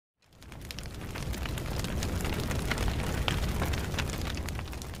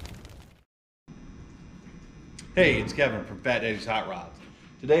Hey, it's Kevin from Fat Daddy's Hot Rods.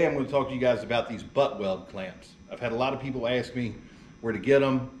 Today I'm going to talk to you guys about these butt weld clamps. I've had a lot of people ask me where to get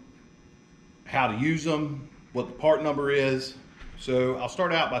them, how to use them, what the part number is. So I'll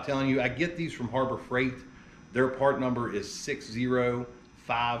start out by telling you I get these from Harbor Freight. Their part number is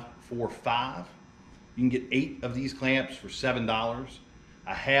 60545. You can get 8 of these clamps for $7.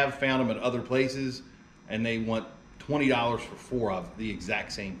 I have found them at other places and they want $20 for 4 of the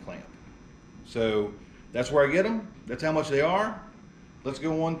exact same clamp. So that's where I get them. That's how much they are. Let's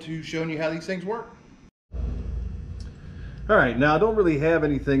go on to showing you how these things work. All right, now I don't really have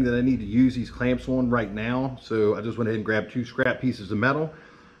anything that I need to use these clamps on right now, so I just went ahead and grabbed 2 scrap pieces of metal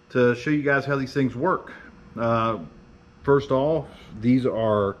to show you guys how these things work. First off, these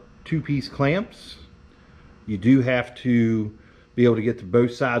are 2-piece clamps. You do have to be able to get to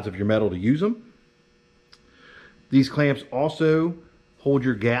both sides of your metal to use them. These clamps also hold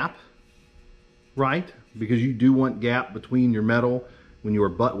your gap right, because you do want gap between your metal when you are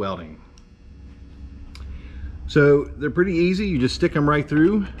butt welding. So they're pretty easy. You just stick them right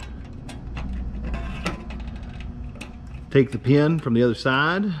through. Take the pin from the other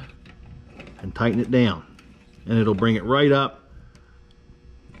side and tighten it down, and it'll bring it right up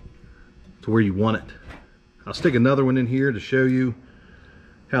to where you want it. I'll stick another one in here to show you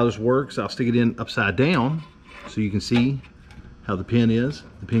how this works. I'll stick it in upside down so you can see how the pin is.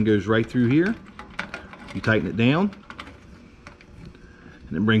 The pin goes right through here. You tighten it down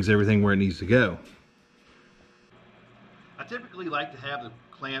and it brings everything where it needs to go. I typically like to have the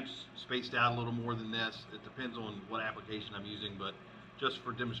clamps spaced out a little more than this. It depends on what application I'm using, but just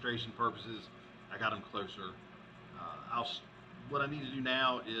for demonstration purposes, I got them closer. What I need to do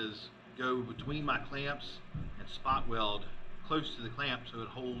now is go between my clamps and spot weld close to the clamp so it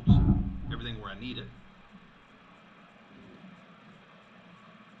holds everything where I need it.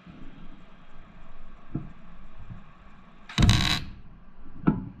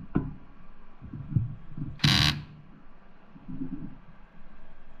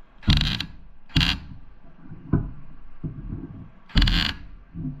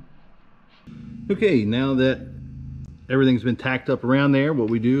 Okay, now that everything's been tacked up around there, what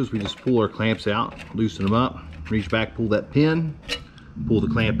we do is we just pull our clamps out, loosen them up, reach back, pull that pin, pull the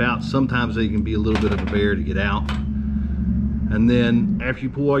clamp out. Sometimes they can be a little bit of a bear to get out. And then after you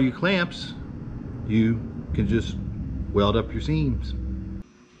pull all your clamps, you can just weld up your seams.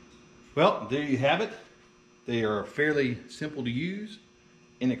 Well, there you have it. They are fairly simple to use,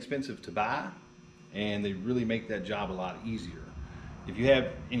 inexpensive to buy, and they really make that job a lot easier. If you have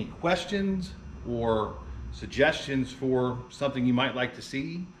any questions or suggestions for something you might like to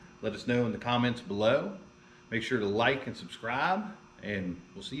see, let us know in the comments below. Make sure to like and subscribe, and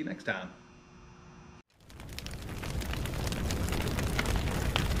we'll see you next time.